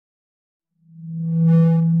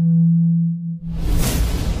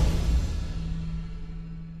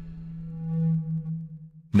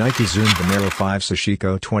Nike Zoom Vomero 5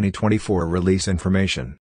 Sashiko 2024 release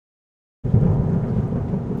information.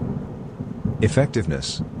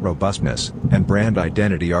 Effectiveness, robustness, and brand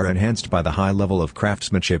identity are enhanced by the high level of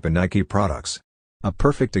craftsmanship in Nike products. A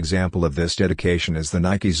perfect example of this dedication is the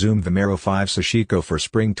Nike Zoom Vomero 5 Sashiko for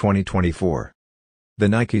Spring 2024. The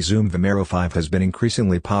Nike Zoom Vomero 5 has been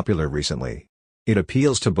increasingly popular recently. It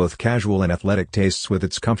appeals to both casual and athletic tastes with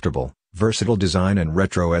its comfortable, versatile design and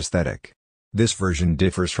retro aesthetic. This version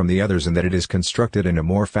differs from the others in that it is constructed in a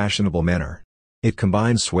more fashionable manner. It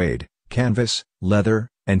combines suede, canvas, leather,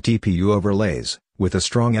 and TPU overlays, with a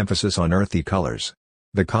strong emphasis on earthy colors.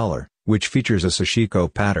 The collar, which features a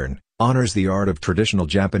Sashiko pattern, honors the art of traditional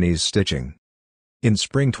Japanese stitching. In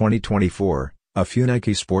spring 2024, a few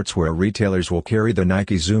Nike sportswear retailers will carry the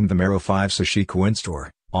Nike Zoom Vomero 5 Sashiko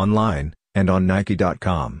in-store, online, and on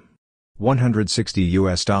Nike.com.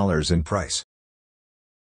 $160 in price.